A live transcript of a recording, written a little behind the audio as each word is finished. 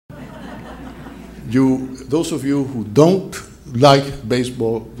those of you who don't like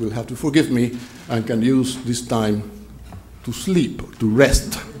baseball will have to forgive me and can use this time to sleep, to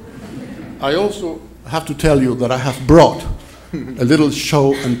rest. I also have to tell you that I have brought a little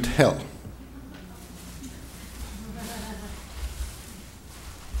show and tell.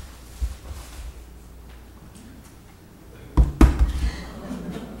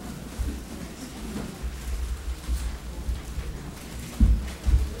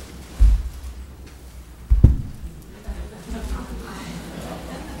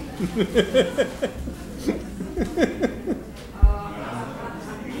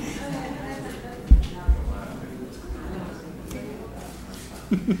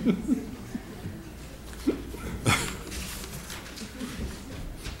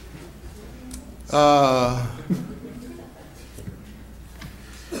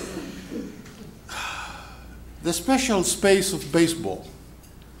 The special space of baseball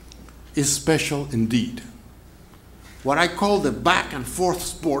is special indeed. What I call the back and forth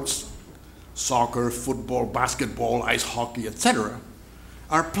sports, soccer, football, basketball, ice hockey, etc.,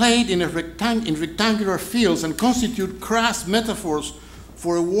 are played in rectangular fields and constitute crass metaphors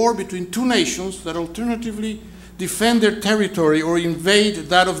for a war between two nations that alternatively defend their territory or invade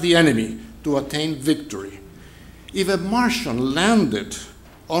that of the enemy to attain victory. If a Martian landed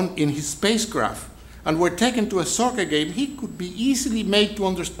in his spacecraft and were taken to a soccer game, he could be easily made to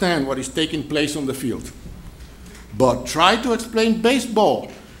understand what is taking place on the field. But try to explain baseball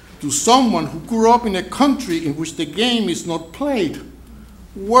to someone who grew up in a country in which the game is not played.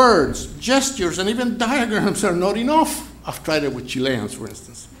 Words, gestures, and even diagrams are not enough. I've tried it with Chileans, for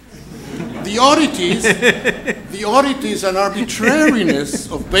instance. The oddities and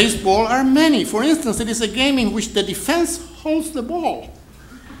arbitrariness of baseball are many. For instance, it is a game in which the defense holds the ball.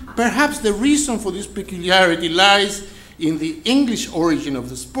 Perhaps the reason for this peculiarity lies in the English origin of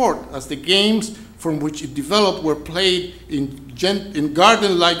the sport, as the games from which it developed were played in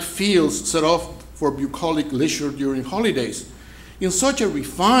garden-like fields set off for bucolic leisure during holidays. In such a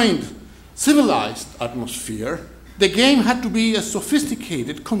refined, civilized atmosphere, the game had to be a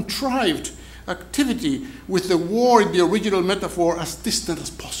sophisticated, contrived activity with the war in the original metaphor as distant as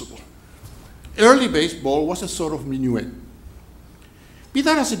possible. Early baseball was a sort of minuet. Be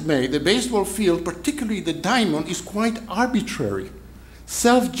that as it may, the baseball field, particularly the diamond, is quite arbitrary,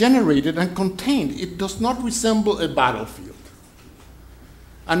 self-generated and contained. It does not resemble a battlefield.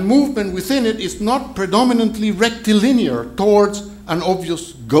 And movement within it is not predominantly rectilinear towards an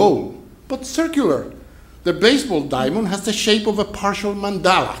obvious goal, but circular. The baseball diamond has the shape of a partial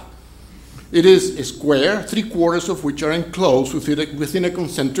mandala. It is a square, 3/4 of which are enclosed within a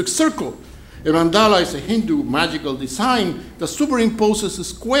concentric circle. A mandala is a Hindu magical design that superimposes the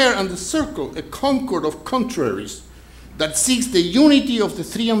square and the circle, a concord of contraries that seeks the unity of the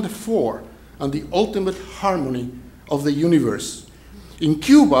 3 and the 4 and the ultimate harmony of the universe. In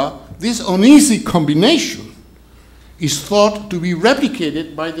Cuba, this uneasy combination is thought to be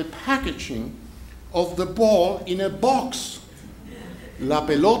replicated by the packaging of the ball in a box. La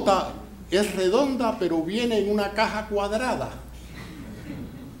pelota es redonda, pero viene en una caja cuadrada.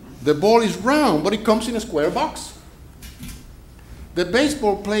 The ball is round, but it comes in a square box. The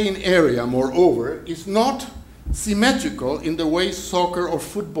baseball playing area, moreover, is not symmetrical in the way soccer or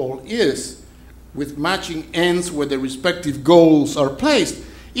football is, with matching ends where the respective goals are placed.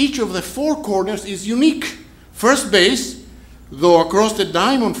 Each of the 4 corners is unique. First base, though across the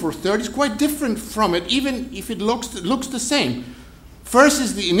diamond for third, is quite different from it, even if it looks the same. First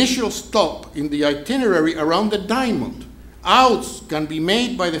is the initial stop in the itinerary around the diamond. Outs can be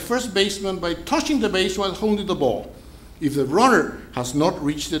made by the first baseman by touching the base while holding the ball, if the runner has not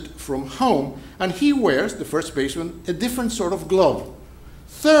reached it from home, and he wears, the first baseman, a different sort of glove.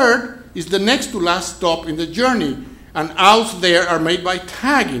 Third is the next to last stop in the journey, and outs there are made by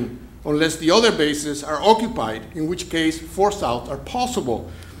tagging, unless the other bases are occupied, in which case force outs are possible.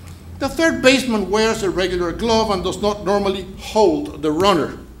 The third baseman wears a regular glove and does not normally hold the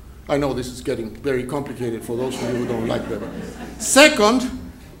runner. I know this is getting very complicated for those of you who don't like that. Second,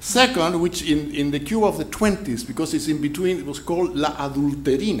 which in the Cuba of the 20s, because it's in between, it was called La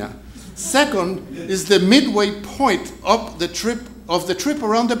Adulterina. Second is the midway point up the trip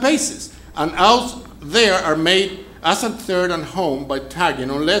around the bases, and outs there are made as at third and home by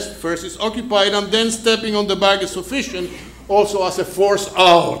tagging, unless first is occupied and then stepping on the bag is sufficient, also as a force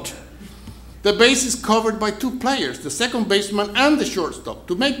out. The base is covered by 2 players, the second baseman and the shortstop.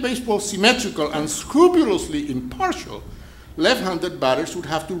 To make baseball symmetrical and scrupulously impartial, left-handed batters would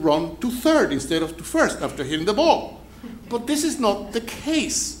have to run to third instead of to first after hitting the ball. But this is not the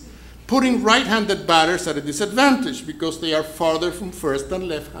case, putting right-handed batters at a disadvantage because they are farther from first than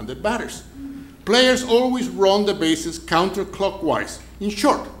left-handed batters. Players always run the bases counterclockwise. In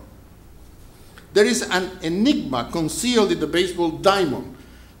short, there is an enigma concealed in the baseball diamond,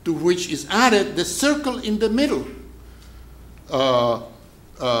 to which is added the circle in the middle.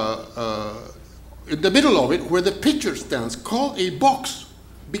 In the middle of it, where the pitcher stands, called a box,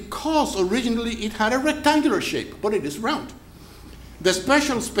 because originally it had a rectangular shape, but it is round. The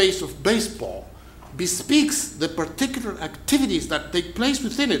special space of baseball bespeaks the particular activities that take place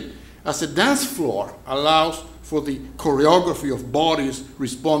within it, as a dance floor allows for the choreography of bodies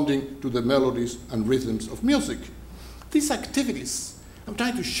responding to the melodies and rhythms of music. These activities, I'm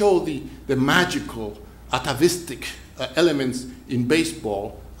trying to show the magical, atavistic elements in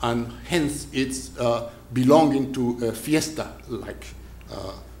baseball, and hence its belonging to a fiesta-like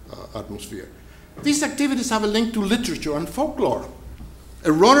atmosphere. These activities have a link to literature and folklore.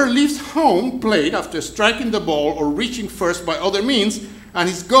 A runner leaves home plate after striking the ball or reaching first by other means, and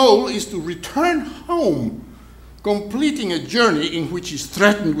his goal is to return home, completing a journey in which he's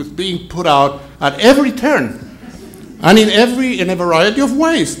threatened with being put out at every turn, and in a variety of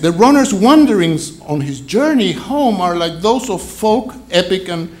ways. The runner's wanderings on his journey home are like those of folk, epic,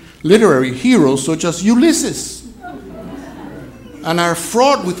 and literary heroes such as Ulysses, and are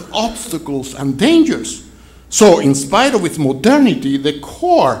fraught with obstacles and dangers. So, in spite of its modernity, the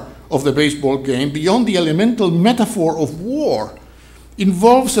core of the baseball game, beyond the elemental metaphor of war,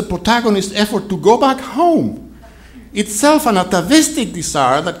 involves a protagonist's effort to go back home, itself an atavistic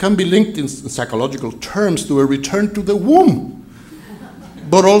desire that can be linked in psychological terms to a return to the womb,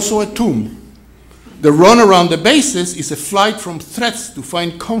 but also a tomb. The run around the bases is a flight from threats to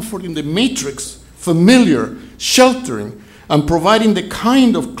find comfort in the matrix, familiar, sheltering, and providing the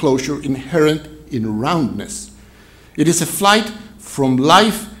kind of closure inherent in roundness. It is a flight from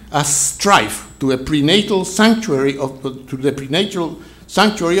life as strife to a prenatal sanctuary of the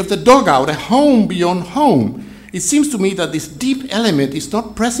dugout, a home beyond home. It seems to me that this deep element is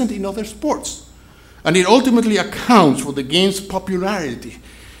not present in other sports, and it ultimately accounts for the game's popularity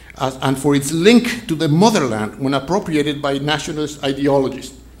and for its link to the motherland when appropriated by nationalist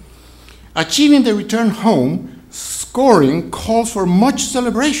ideologies. Achieving the return home, scoring calls for much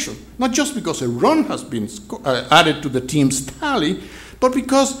celebration, not just because a run has been added to the team's tally, but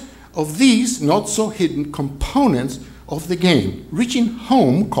because of these not so hidden components of the game. Reaching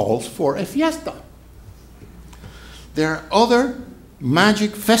home calls for a fiesta. There are other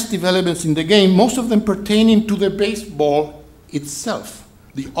magic festive elements in the game, most of them pertaining to the baseball itself.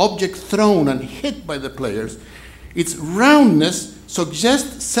 The object thrown and hit by the players, its roundness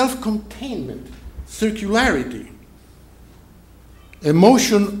suggests self-containment, circularity, a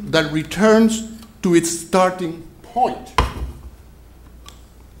motion that returns to its starting point,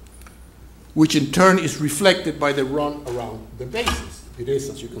 which in turn is reflected by the run around the bases. It is,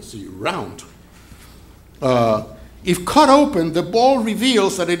 as you can see, round. If cut open, the ball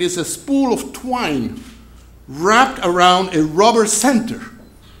reveals that it is a spool of twine wrapped around a rubber center.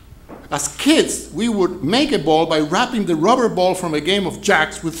 As kids, we would make a ball by wrapping the rubber ball from a game of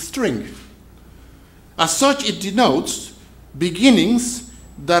jacks with string. As such, it denotes beginnings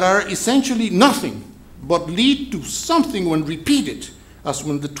that are essentially nothing, but lead to something when repeated, as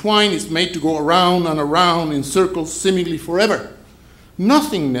when the twine is made to go around and around in circles seemingly forever.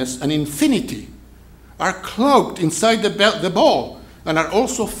 Nothingness and infinity are cloaked inside the ball and are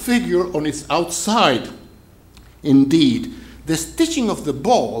also figured on its outside. Indeed, the stitching of the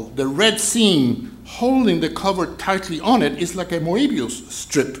ball, the red seam holding the cover tightly on it, is like a Moebius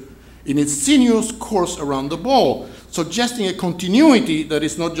strip in its sinuous course around the ball, suggesting a continuity that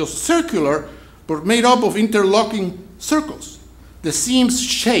is not just circular, but made up of interlocking circles. The seam's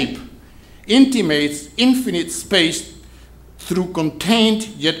shape intimates infinite space through contained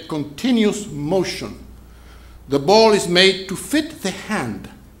yet continuous motion. The ball is made to fit the hand,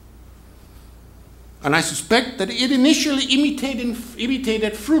 and I suspect that it initially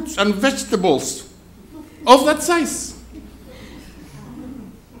imitated fruits and vegetables of that size.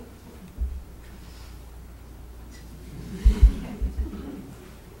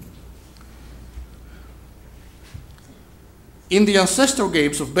 In the ancestral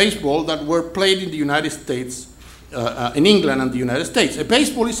games of baseball that were played in the United States, in England and the United States, a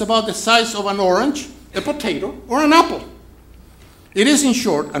baseball is about the size of an orange, a potato, or an apple. It is, in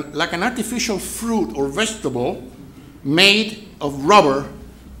short, like an artificial fruit or vegetable made of rubber,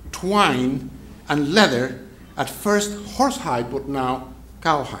 twine, and leather, at first horsehide, but now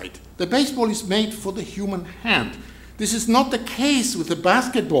cowhide. The baseball is made for the human hand. This is not the case with the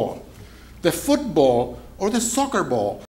basketball, the football, or the soccer ball.